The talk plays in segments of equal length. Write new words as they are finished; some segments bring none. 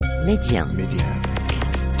Média.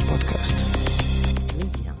 Podcast.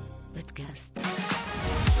 Média. Podcast.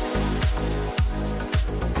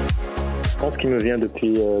 Je pense qu'il me vient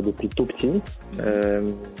depuis tout petit.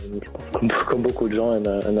 Je pense comme beaucoup de gens,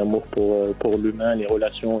 un amour pour l'humain, les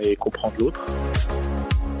relations et comprendre l'autre.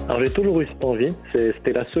 Alors j'ai toujours eu cette envie.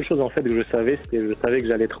 C'était la seule chose en fait que je savais. Je savais que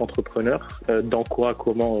j'allais être entrepreneur. Dans quoi,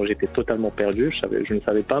 comment, j'étais totalement perdu. Je ne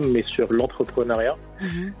savais pas. Mais sur l'entrepreneuriat,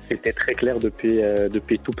 c'était très clair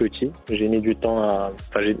depuis tout petit. J'ai mis du temps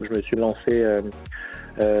je me suis lancé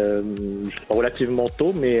relativement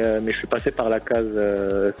tôt, mais je suis passé par la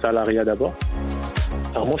case salariat d'abord.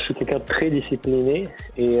 Alors moi, je suis quelqu'un de très discipliné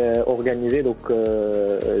et organisé, donc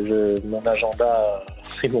mon agenda,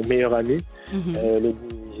 c'est mon meilleur ami.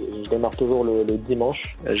 Je démarre toujours le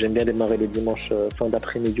dimanche. J'aime bien démarrer le dimanche fin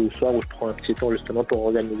d'après-midi ou soir où je prends un petit temps justement pour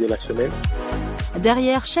organiser la semaine.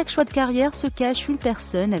 Derrière chaque choix de carrière se cache une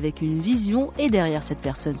personne avec une vision et derrière cette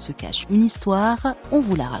personne se cache une histoire. On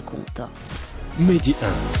vous la raconte. Mehdi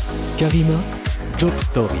 1, Karima, Job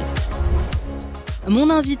Story.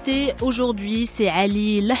 Mon invité aujourd'hui, c'est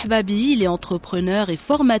Ali Lahbabi. Il est entrepreneur et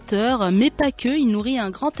formateur, mais pas que. Il nourrit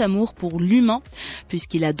un grand amour pour l'humain,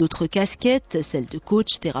 puisqu'il a d'autres casquettes, celle de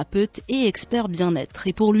coach, thérapeute et expert bien-être.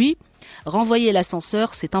 Et pour lui, renvoyer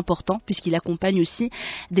l'ascenseur, c'est important, puisqu'il accompagne aussi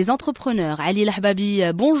des entrepreneurs. Ali Lahbabi,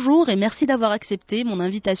 bonjour et merci d'avoir accepté mon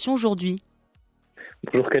invitation aujourd'hui.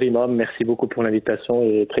 Bonjour Karima, merci beaucoup pour l'invitation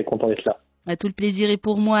et très content d'être là. Tout le plaisir est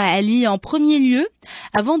pour moi, Ali. En premier lieu,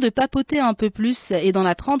 avant de papoter un peu plus et d'en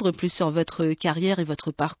apprendre plus sur votre carrière et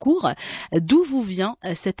votre parcours, d'où vous vient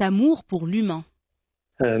cet amour pour l'humain ?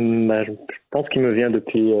 Je pense qu'il me vient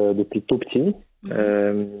depuis tout petit.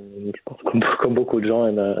 Je pense comme beaucoup de gens,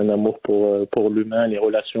 un amour pour l'humain, les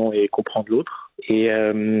relations et comprendre l'autre. Et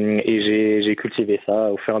j'ai cultivé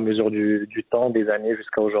ça au fur et à mesure du temps, des années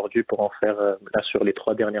jusqu'à aujourd'hui pour en faire, là sur les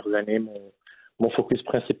 3 dernières années, mon focus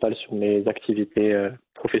principal sur mes activités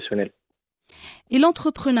professionnelles. Et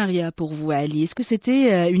l'entrepreneuriat pour vous, Ali, est-ce que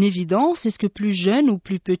c'était une évidence ? Est-ce que plus jeune ou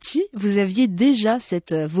plus petit, vous aviez déjà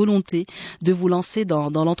cette volonté de vous lancer dans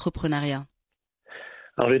l'entrepreneuriat ?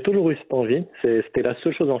 Alors j'ai toujours eu cette envie. C'était la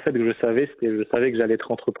seule chose en fait que je savais. Je savais que j'allais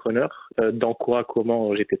être entrepreneur. Dans quoi,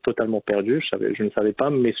 comment, j'étais totalement perdu. Je ne savais pas.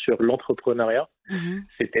 Mais sur l'entrepreneuriat,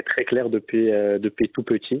 c'était très clair depuis tout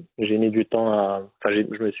petit. J'ai mis du temps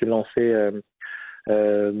je me suis lancé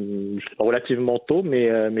relativement tôt, mais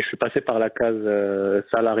je suis passé par la case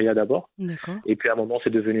salariat d'abord. D'accord. Et puis à un moment,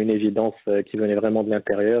 c'est devenu une évidence qui venait vraiment de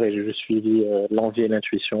l'intérieur et j'ai suivi l'envie et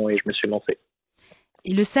l'intuition et je me suis lancé.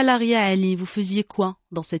 Et le salariat, Ali, vous faisiez quoi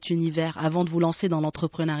dans cet univers avant de vous lancer dans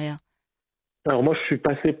l'entrepreneuriat ? Alors moi, je suis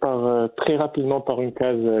passé très rapidement par une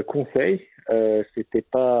case conseil. C'était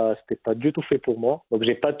pas du tout fait pour moi. Donc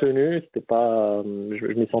j'ai pas tenu.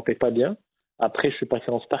 Je m'y sentais pas bien. Après, je suis passé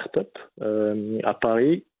en start-up à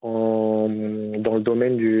Paris dans le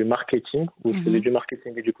domaine du marketing où je faisais du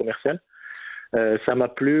marketing et du commercial. Ça m'a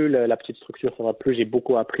plu, la petite structure, ça m'a plu. J'ai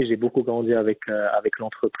beaucoup appris, j'ai beaucoup grandi avec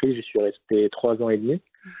l'entreprise. J'y suis resté 3 ans et demi.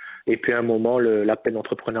 Et puis à un moment, l'appel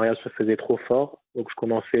d'entrepreneuriat se faisait trop fort. Donc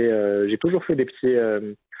j'ai toujours fait des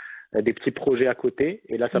petits projets à côté.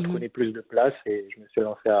 Et là, ça prenait plus de place et je me suis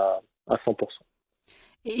lancé à 100%.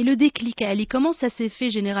 Et le déclic, Ali, comment ça s'est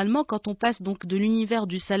fait généralement quand on passe donc de l'univers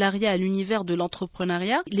du salariat à l'univers de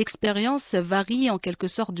l'entrepreneuriat ? L'expérience varie en quelque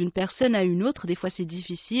sorte d'une personne à une autre. Des fois, c'est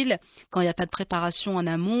difficile quand il n'y a pas de préparation en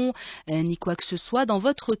amont, ni quoi que ce soit. Dans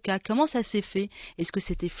votre cas, comment ça s'est fait ? Est-ce que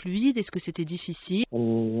c'était fluide ? Est-ce que c'était difficile ?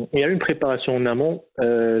 Il y a eu une préparation en amont.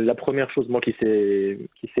 La première chose, moi, qui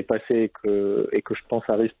s'est passée et que je pense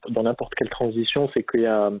arrive dans n'importe quelle transition, c'est qu'il y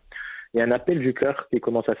a un appel du cœur qui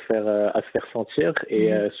commence à se faire sentir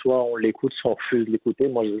et soit on l'écoute, soit on refuse de l'écouter.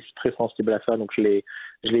 Moi, je suis très sensible à ça, donc je l'ai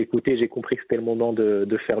écouté. J'ai compris que c'était le moment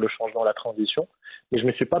de faire le changement, la transition. Mais je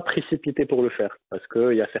me suis pas précipité pour le faire parce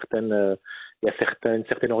que il y a certaines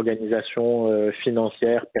organisations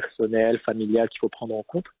financières, personnelles, familiales qu'il faut prendre en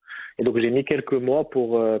compte. Et donc j'ai mis quelques mois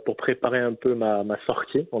pour préparer un peu ma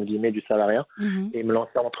sortie entre guillemets du salariat et me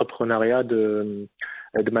lancer en entrepreneuriat de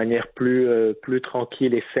manière plus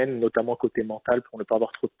tranquille et saine, notamment côté mental, pour ne pas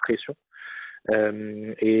avoir trop de pression.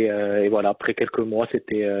 Et voilà, après quelques mois,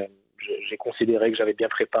 j'ai considéré que j'avais bien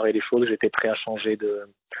préparé les choses, j'étais prêt à changer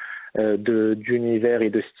d'univers et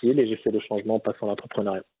de style, et j'ai fait le changement en passant à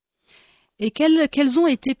l'entrepreneuriat. Et quelles ont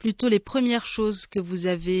été plutôt les premières choses que vous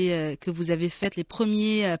avez faites, les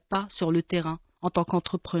premiers pas sur le terrain en tant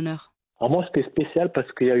qu'entrepreneur ? Alors moi, c'était spécial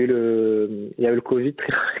parce qu'il y a eu le Covid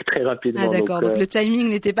très, très rapidement. Ah d'accord, donc le timing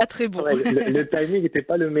n'était pas très bon. Ouais, le timing n'était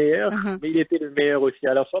pas le meilleur, mais il était le meilleur aussi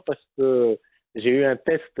à la fois parce que j'ai eu un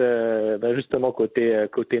test justement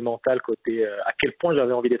côté mental, côté à quel point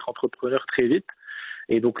j'avais envie d'être entrepreneur très vite.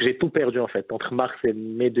 Et donc j'ai tout perdu en fait. Entre mars et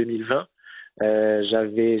mai 2020,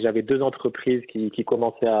 j'avais 2 entreprises qui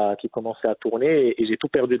commençaient à tourner et j'ai tout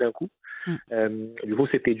perdu d'un coup. Du coup,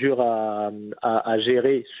 c'était dur à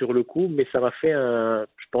gérer sur le coup, mais ça m'a fait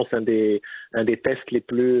je pense un des tests les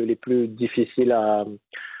plus difficiles à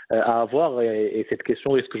avoir et cette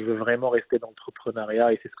question, est-ce que je veux vraiment rester dans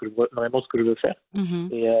l'entrepreneuriat et c'est vraiment ce que je veux faire.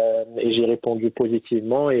 Et j'ai répondu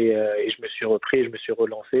positivement et je me suis repris, je me suis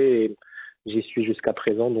relancé et j'y suis jusqu'à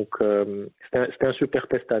présent. Donc c'était un super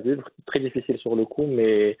test à vivre, très difficile sur le coup,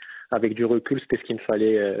 mais avec du recul, c'était ce qu'il me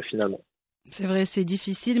fallait finalement. C'est vrai, c'est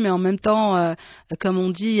difficile, mais en même temps, comme on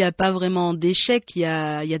dit, il n'y a pas vraiment d'échec, il y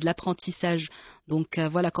a de l'apprentissage. Donc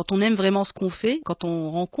voilà, quand on aime vraiment ce qu'on fait, quand on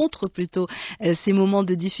rencontre plutôt ces moments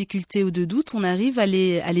de difficulté ou de doute, on arrive à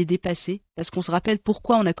les dépasser, parce qu'on se rappelle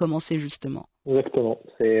pourquoi on a commencé justement. Exactement,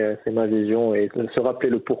 c'est ma vision, et se rappeler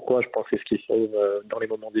le pourquoi, je pense, c'est ce qui sauve dans les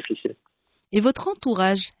moments difficiles. Et votre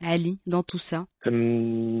entourage, Ali, dans tout ça? Dans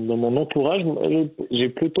mon entourage, j'ai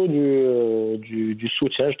plutôt du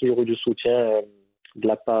soutien, je dirais du soutien de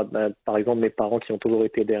la part, par exemple, mes parents qui ont toujours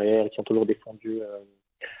été derrière, qui ont toujours défendu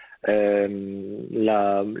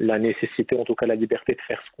la nécessité, en tout cas la liberté de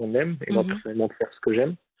faire ce qu'on aime, et moi personnellement de faire ce que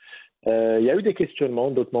j'aime. Il y a eu des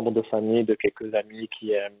questionnements d'autres membres de famille, de quelques amis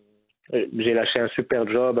qui... j'ai lâché un super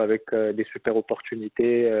job avec des super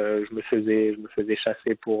opportunités. Je me faisais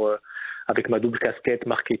chasser avec ma double casquette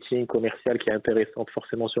marketing, commercial qui est intéressante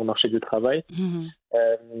forcément sur le marché du travail.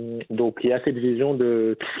 Donc il y a cette vision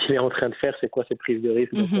de ce qu'il est en train de faire, c'est quoi cette prise de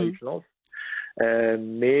risque, dans quoi il se lance.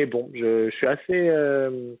 Mais bon, je suis assez...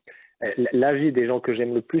 l'avis des gens que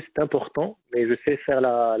j'aime le plus, c'est important, mais je sais faire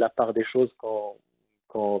la part des choses quand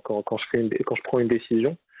je prends une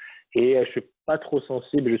décision. Et je suis pas trop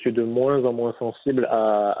sensible, je suis de moins en moins sensible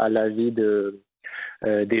à l'avis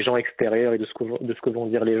des gens extérieurs et de ce que vont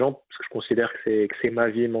dire les gens, parce que je considère que c'est ma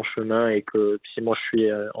vie, mon chemin, et que si moi je suis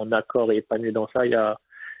en accord et épanoui dans ça,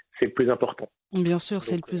 c'est le plus important. Bien sûr,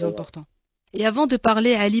 c'est le plus important. Et avant de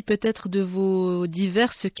parler, Ali, peut-être de vos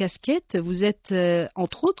diverses casquettes, vous êtes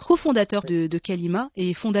entre autres cofondateur de Kalima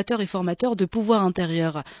et fondateur et formateur de Pouvoir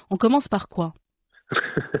Intérieur. On commence par quoi?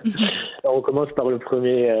 Alors, on commence par le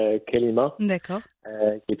premier Kalima,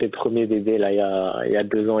 qui était le premier bébé là, il y a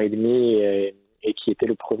 2 ans et demi et qui était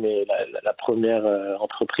la première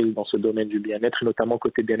entreprise dans ce domaine du bien-être, notamment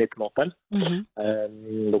côté bien-être mental.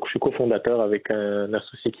 Donc je suis cofondateur avec un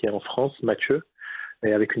associé qui est en France, Mathieu,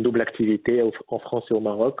 et avec une double activité en France et au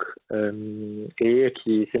Maroc, et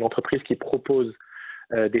c'est une entreprise qui propose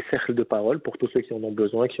des cercles de parole pour tous ceux qui en ont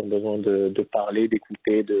besoin, de parler,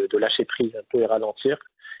 d'écouter, de lâcher prise un peu et ralentir,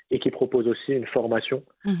 et qui propose aussi une formation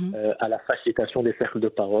à la facilitation des cercles de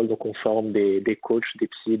parole. Donc on forme des coachs, des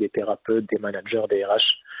psys, des thérapeutes, des managers, des RH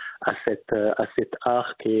à cet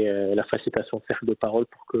art qui est la facilitation de cercles de parole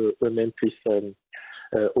pour qu'eux-mêmes puissent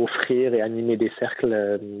offrir et animer des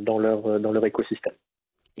cercles dans leur écosystème.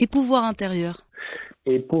 Et Pouvoir Intérieur?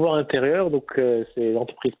 Et Pouvoir Intérieur, donc c'est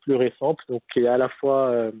l'entreprise plus récente, donc qui est à la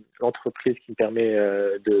fois l'entreprise qui me permet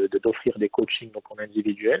d'offrir des coachings donc en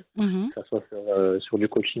individuel, que ce soit sur du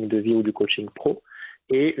coaching de vie ou du coaching pro,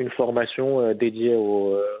 et une formation dédiée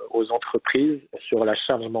aux entreprises sur la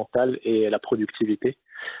charge mentale et la productivité,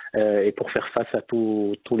 et pour faire face à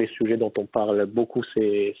tous les sujets dont on parle beaucoup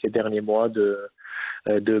ces derniers mois de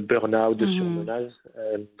burn-out, de surmenage.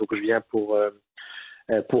 Donc je viens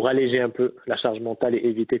pour alléger un peu la charge mentale et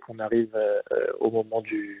éviter qu'on arrive au moment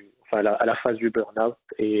à la phase du burn-out,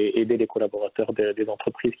 et aider les collaborateurs des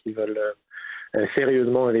entreprises qui veulent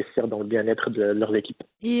sérieusement investir dans le bien-être de leurs équipes.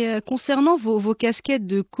 Et concernant vos casquettes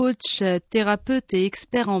de coach, thérapeute et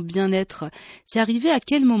expert en bien-être, c'est arrivé à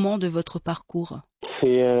quel moment de votre parcours?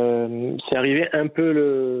 C'est arrivé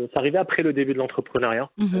c'est arrivé après le début de l'entrepreneuriat.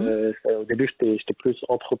 Au début, j'étais plus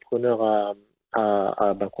entrepreneur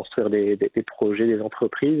à construire des projets, des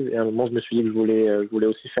entreprises. Et à un moment, je me suis dit que je voulais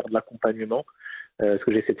aussi faire de l'accompagnement, parce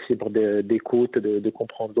que j'ai cette fibre d'écoute, de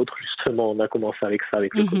comprendre d'autres. Justement, on a commencé avec ça,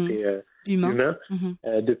 avec le côté humain.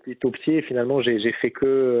 Depuis tout petit, et finalement, j'ai fait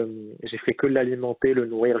que l'alimenter, le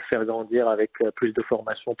nourrir, le faire grandir avec plus de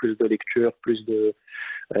formation, plus de lecture, plus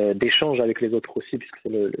d'échanges avec les autres aussi, puisque c'est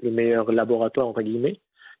le meilleur laboratoire entre guillemets.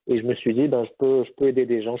 Et je me suis dit, je peux aider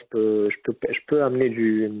des gens, je peux amener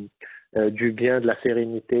du bien, de la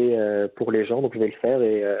sérénité pour les gens, donc je vais le faire,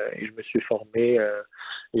 et je me suis formé,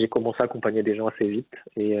 j'ai commencé à accompagner des gens assez vite,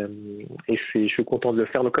 et je suis content de le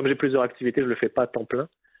faire. Donc comme j'ai plusieurs activités, je le fais pas à temps plein,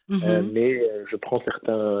 mais je prends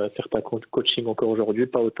certains coachings encore aujourd'hui,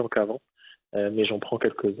 pas autant qu'avant, mais j'en prends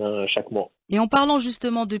quelques-uns chaque mois. Et en parlant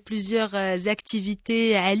justement de plusieurs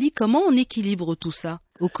activités, Ali, comment on équilibre tout ça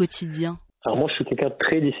au quotidien? Alors moi, je suis quelqu'un de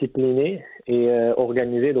très discipliné et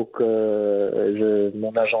organisé, donc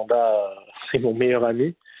mon agenda, c'est mon meilleur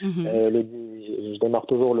ami. Je démarre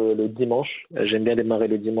toujours le dimanche. J'aime bien démarrer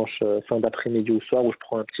le dimanche fin d'après-midi ou soir où je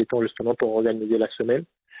prends un petit temps justement pour organiser la semaine.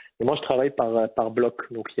 Et moi, je travaille par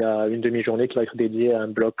bloc. Donc, il y a une demi-journée qui va être dédiée à un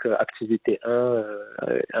bloc activité 1,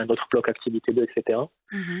 un autre bloc activité 2, etc.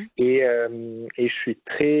 Et je suis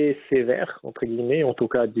très sévère, entre guillemets, en tout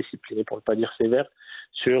cas discipliné pour ne pas dire sévère,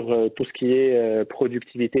 sur tout ce qui est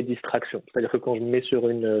productivité, distraction. C'est-à-dire que quand je me mets sur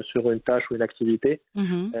une tâche ou une activité,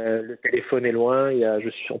 le téléphone est loin,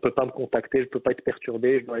 on peut pas me contacter, je peux pas être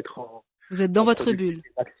perturbé, je dois être Vous êtes dans votre bulle.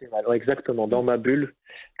 maximale. Ouais, exactement, dans ma bulle,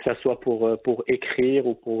 que ça soit pour écrire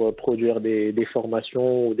ou pour produire des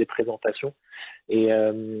formations ou des présentations. Et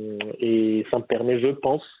ça me permet, je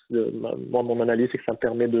pense, moi mon analyse c'est que ça me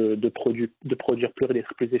permet de produire plus et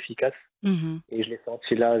d'être plus efficace. Et je l'ai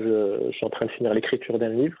senti là, je suis en train de finir l'écriture d'un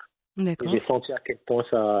livre. D'accord. Et j'ai senti à quel point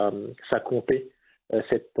ça comptait,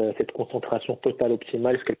 cette concentration totale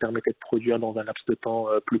optimale, ce qu'elle permettait de produire dans un laps de temps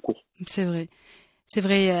plus court. C'est vrai. C'est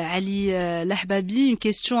vrai, Ali Lahbabi, une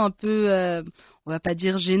question un peu, on va pas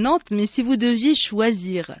dire gênante, mais si vous deviez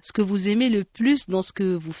choisir ce que vous aimez le plus dans ce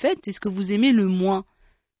que vous faites et ce que vous aimez le moins,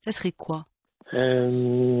 ça serait quoi?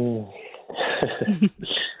 Ce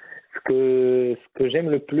que j'aime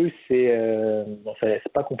le plus, c'est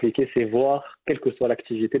pas compliqué, c'est voir, quelle que soit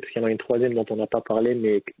l'activité, parce qu'il y en a une troisième dont on n'a pas parlé,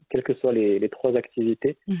 mais quelles que soient les trois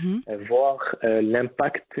activités, voir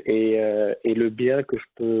l'impact et le bien que je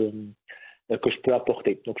peux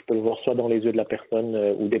apporter. Donc je peux le voir soit dans les yeux de la personne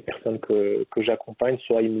ou des personnes que j'accompagne,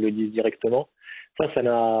 soit ils me le disent directement. Ça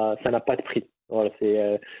n'a pas de prix. Voilà,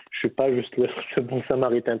 je suis pas juste le bon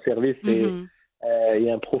samaritain de service. Il y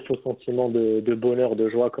a un profond sentiment de bonheur, de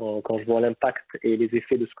joie quand je vois l'impact et les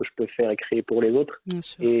effets de ce que je peux faire et créer pour les autres.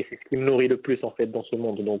 Et c'est ce qui me nourrit le plus en fait dans ce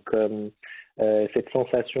monde. Donc cette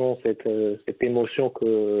sensation, cette émotion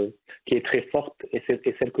qui est très forte et c'est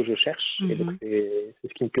celle que je cherche. Et donc c'est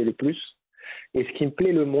ce qui me plaît le plus. Et ce qui me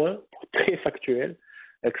plaît le moins, très factuel,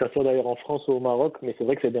 que ce soit d'ailleurs en France ou au Maroc, mais c'est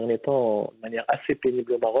vrai que ces derniers temps, de manière assez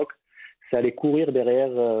pénible au Maroc, c'est aller courir derrière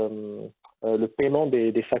le paiement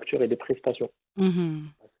des factures et des prestations.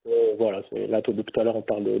 Voilà, là tout à l'heure on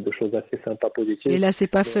parle de choses assez sympas, positives. Et là c'est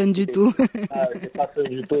pas fun du tout. C'est pas fun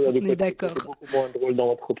du tout. On est d'accord. C'est beaucoup moins drôle dans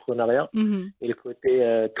l'entrepreneuriat. Et le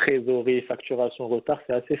côté trésorerie, facturation, retard,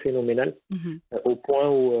 c'est assez phénoménal. Au point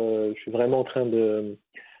où je suis vraiment en train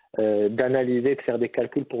d'analyser, de faire des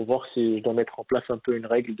calculs pour voir si je dois mettre en place un peu une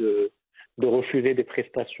règle de refuser des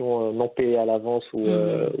prestations non payées à l'avance ou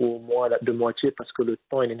au moins de moitié parce que le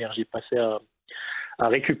temps et l'énergie passée à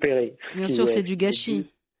récupérer. Bien sûr, c'est du gâchis.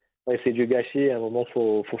 C'est du gâchis, à un moment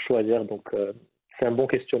faut choisir, donc c'est un bon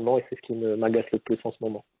questionnement et c'est ce qui m'agace le plus en ce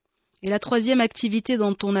moment. Et la troisième activité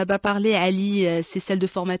dont on n'a pas parlé, Ali, c'est celle de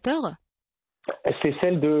formateur? C'est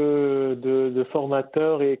celle de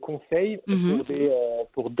formateur et conseil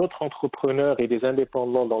pour d'autres entrepreneurs et des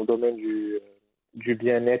indépendants dans le domaine du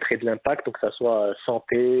bien-être et de l'impact, donc que ça soit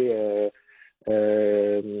santé,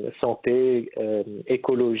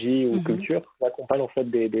 écologie ou culture. J'accompagne en fait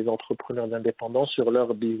des entrepreneurs indépendants sur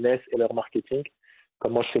leur business et leur marketing.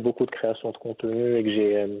 Comme moi, je fais beaucoup de création de contenu et que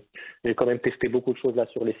j'ai quand même testé beaucoup de choses là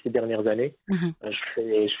sur les 6 dernières années.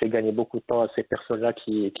 Je fais gagner beaucoup de temps à ces personnes-là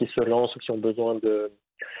qui se lancent ou qui ont besoin de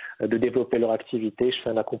développer leur activité. Je fais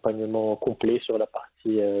un accompagnement complet sur la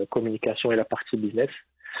partie communication et la partie business.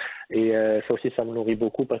 Et ça aussi, ça me nourrit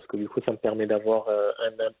beaucoup parce que du coup, ça me permet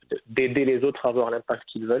d'aider les autres à avoir l'impact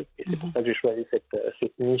qu'ils veulent. Et c'est pour ça que j'ai choisi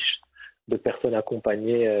cette niche de personnes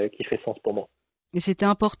accompagnées qui fait sens pour moi. Et c'était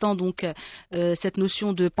important donc cette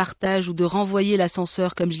notion de partage ou de renvoyer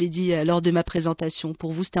l'ascenseur, comme je l'ai dit lors de ma présentation.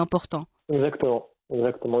 Pour vous, c'était important. Exactement.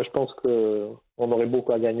 Je pense qu'on aurait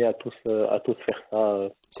beaucoup à gagner à tous faire ça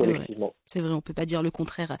collectivement. C'est vrai, on ne peut pas dire le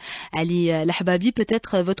contraire. Ali Lahbabi,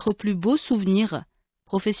 peut-être votre plus beau souvenir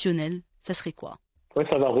professionnel, ça serait quoi? Oui,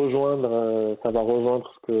 ça va rejoindre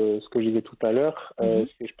ce que je disais tout à l'heure.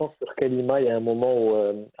 Je pense que sur Kalima, il y a un moment où,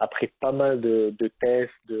 après pas mal de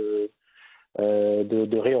tests, de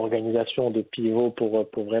réorganisation, de pivot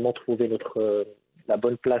pour vraiment trouver la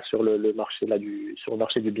bonne place sur le marché sur le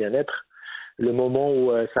marché du bien-être, le moment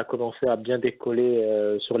où ça a commencé à bien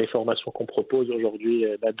décoller sur les formations qu'on propose aujourd'hui.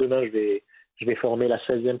 Demain, je vais former la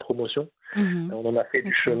 16e promotion. On en a fait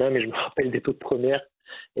du chemin, mais je me rappelle des toutes premières.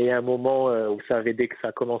 Et à un moment où dès que ça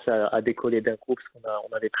a commencé à décoller d'un coup, parce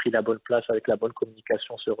qu'on avait pris la bonne place avec la bonne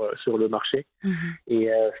communication sur le marché. Et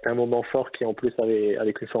c'était un moment fort qui en plus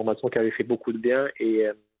avec une formation qui avait fait beaucoup de bien. Et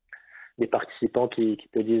des participants qui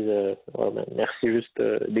te disent ouais, ben, merci juste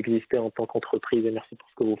d'exister en tant qu'entreprise et merci pour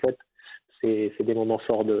ce que vous faites. C'est des moments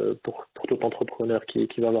forts pour tout entrepreneur qui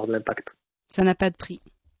va avoir de l'impact. Ça n'a pas de prix.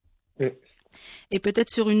 Mm. Et peut-être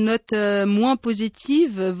sur une note moins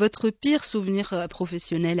positive, votre pire souvenir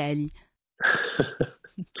professionnel, Ali?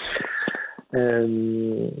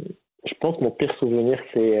 Je pense que mon pire souvenir,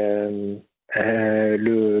 c'est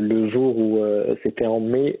le jour où, c'était en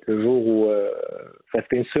mai, le jour où,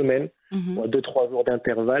 c'était une semaine, 2-3 jours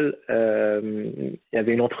d'intervalle, il y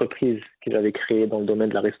avait une entreprise que j'avais créée dans le domaine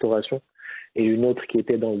de la restauration et une autre qui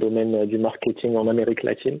était dans le domaine du marketing en Amérique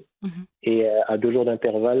latine. Et à 2 jours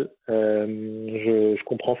d'intervalle, je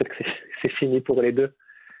comprends en fait que c'est fini pour les deux.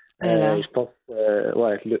 Je pense,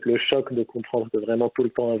 ouais, le choc de comprendre que vraiment tout le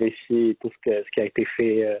temps investi, tout ce qui a été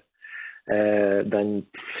fait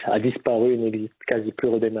a disparu, n'existe quasi plus,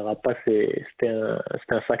 redémarrera pas. C'était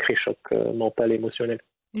un sacré choc mental, émotionnel.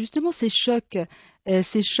 Justement, ces chocs,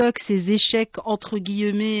 ces échecs, entre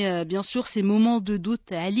guillemets, bien sûr, ces moments de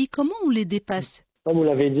doute, Ali, comment on les dépasse? Comme vous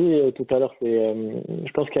l'avez dit tout à l'heure,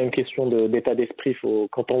 je pense qu'il y a une question d'état d'esprit.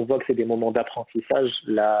 Quand on voit que c'est des moments d'apprentissage,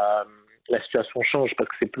 la situation change parce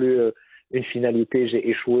que c'est plus une finalité, j'ai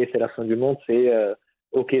échoué, c'est la fin du monde, c'est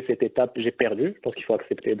ok, cette étape, j'ai perdu. Je pense qu'il faut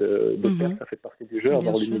accepter de perdre, ça fait partie du jeu,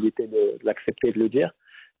 avoir l'humilité de l'accepter et de le dire.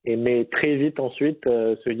 Mais très vite ensuite,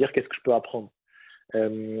 se dire qu'est-ce que je peux apprendre.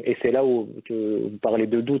 Et c'est là où vous parlez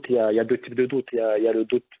de doute, il y a 2 types de doute. Il y a le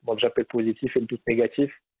doute, moi que j'appelle positif, et le doute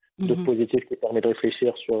négatif. Le doute positif qui permet de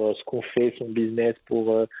réfléchir sur ce qu'on fait, son business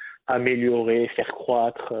pour améliorer, faire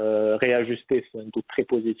croître, réajuster. C'est un doute très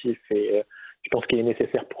positif et je pense qu'il est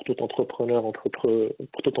nécessaire pour tout entrepreneur,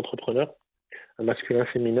 masculin,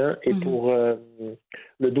 féminin. Et pour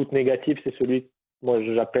le doute négatif, c'est celui, moi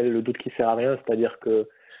j'appelle le doute qui sert à rien, c'est-à-dire que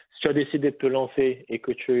si tu as décidé de te lancer et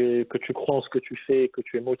que tu crois en ce que tu fais, que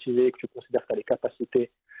tu es motivé, que tu considères que tu as les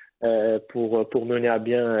capacités pour mener à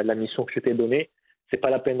bien la mission que tu t'es donnée, c'est pas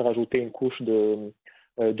la peine de rajouter une couche de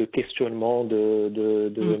questionnement,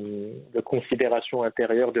 de considération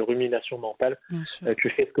intérieure, de rumination mentale. Tu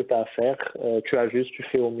fais ce que tu as à faire, tu ajustes, tu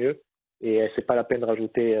fais au mieux. Et c'est pas la peine de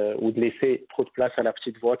rajouter ou de laisser trop de place à la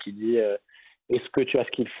petite voix qui dit est-ce que tu as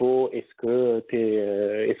ce qu'il faut, est-ce que tu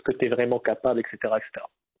es vraiment capable, etc., etc.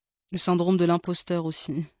 Le syndrome de l'imposteur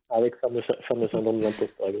aussi. Avec le fameux syndrome de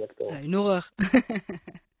l'imposteur, exactement. Une horreur.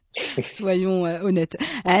 Soyons honnêtes.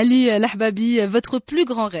 Ali Lahbabi, votre plus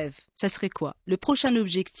grand rêve, ça serait quoi? Le prochain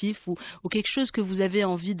objectif ou quelque chose que vous avez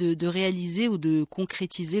envie de réaliser ou de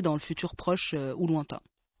concrétiser dans le futur proche ou lointain?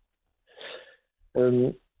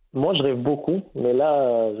 Moi, je rêve beaucoup, mais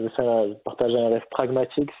là, je vais partager un rêve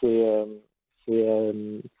pragmatique. C'est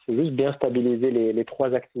juste bien stabiliser les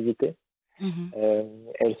 3 activités.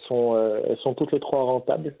 Elles sont toutes les 3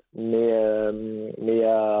 rentables, mais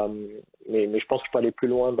je pense que je peux aller plus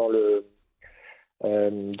loin dans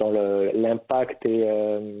l'impact et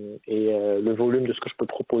le volume de ce que je peux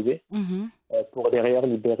proposer pour derrière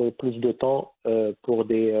libérer plus de temps pour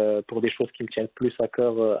des choses qui me tiennent plus à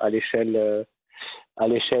cœur à l'échelle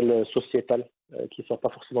sociétale, qui ne sont pas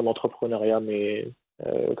forcément d'entrepreneuriat, mais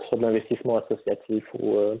que ce soit de l'investissement associatif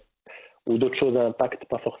ou d'autres choses à impact,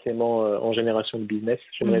 pas forcément en génération de business.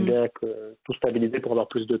 J'aimerais bien que tout stabiliser pour avoir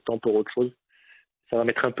plus de temps pour autre chose. Ça va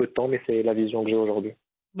mettre un peu de temps, mais c'est la vision que j'ai aujourd'hui.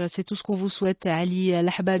 C'est tout ce qu'on vous souhaite, Ali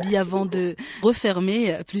Lahbabi. Avant de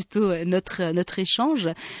refermer plutôt notre échange,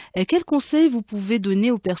 quels conseils vous pouvez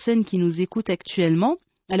donner aux personnes qui nous écoutent actuellement,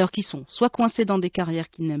 alors qui sont soit coincés dans des carrières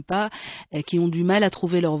qu'ils n'aiment pas, qui ont du mal à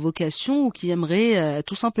trouver leur vocation ou qui aimeraient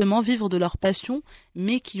tout simplement vivre de leur passion,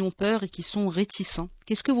 mais qui ont peur et qui sont réticents?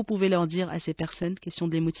 Qu'est-ce que vous pouvez leur dire à ces personnes? Question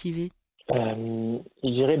de les motiver. Je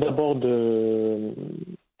dirais d'abord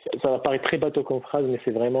ça va paraître très bateau comme phrase, mais c'est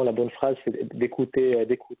vraiment la bonne phrase, c'est d'écouter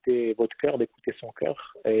votre cœur, d'écouter son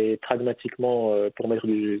cœur. Et pragmatiquement, pour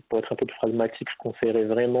être un peu plus pragmatique, je conseillerais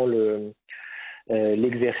vraiment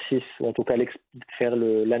l'exercice, ou en tout cas faire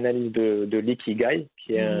l'analyse de l'ikigai,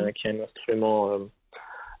 qui est un instrument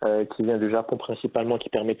qui vient du Japon principalement, qui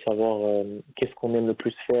permet de savoir qu'est-ce qu'on aime le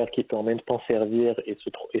plus faire, qui peut en même temps servir et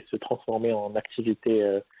se transformer en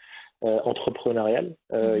activité entrepreneuriale.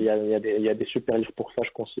 Il y a des super livres pour ça. Je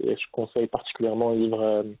conseille particulièrement un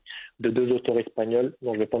livre de 2 auteurs espagnols,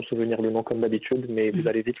 dont je ne vais pas me souvenir le nom comme d'habitude, mais vous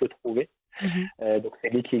allez vite le trouver. Donc c'est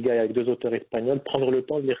l'ikigai avec 2 auteurs espagnols. Prendre le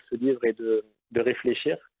temps de lire ce livre et de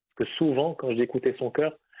réfléchir, parce que souvent, quand j'ai écouté son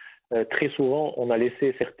cœur, très souvent, on a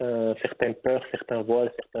laissé certaines peurs, certains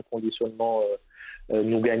voiles, certains conditionnements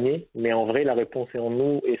nous gagner, mais en vrai, la réponse est en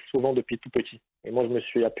nous et souvent depuis tout petit. Et moi, je me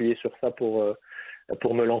suis appuyé sur ça pour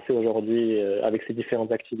me lancer aujourd'hui avec ces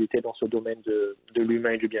différentes activités dans ce domaine de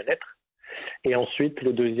l'humain et du bien-être. Et ensuite,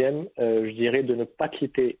 le deuxième, je dirais de ne pas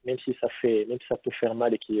quitter, même si ça peut faire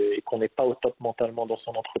mal et qu'on n'est pas au top mentalement dans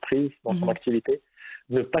son entreprise, dans son activité,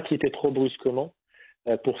 ne pas quitter trop brusquement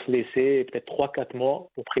pour se laisser peut-être 3-4 mois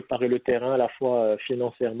pour préparer le terrain à la fois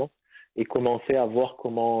financièrement et commencer à voir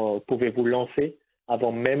comment pouvez-vous lancer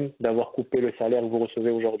avant même d'avoir coupé le salaire que vous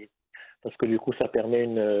recevez aujourd'hui. Parce que du coup, ça permet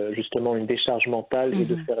justement une décharge mentale et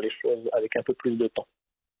de faire les choses avec un peu plus de temps.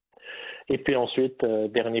 Et puis ensuite,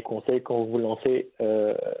 dernier conseil, quand vous vous lancez,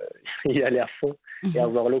 y aller à fond et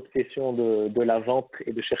avoir l'obsession de la vente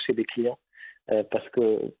et de chercher des clients. Parce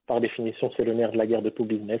que par définition, c'est le nerf de la guerre de tout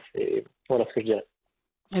business. Et voilà ce que je dirais.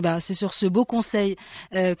 Eh ben, c'est sur ce beau conseil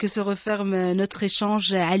que se referme notre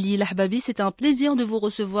échange. Ali Lahbabi, c'est un plaisir de vous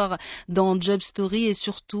recevoir dans Job Story et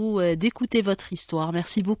surtout d'écouter votre histoire.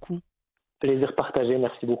 Merci beaucoup. Plaisir partagé,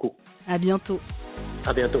 merci beaucoup. À bientôt.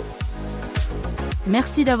 À bientôt.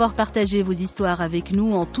 Merci d'avoir partagé vos histoires avec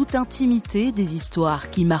nous en toute intimité, des histoires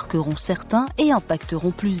qui marqueront certains et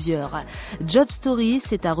impacteront plusieurs. Job Story,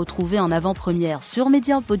 c'est à retrouver en avant-première sur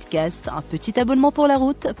Média Podcast. Un petit abonnement pour la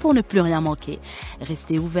route pour ne plus rien manquer.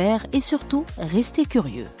 Restez ouverts et surtout, restez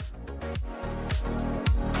curieux.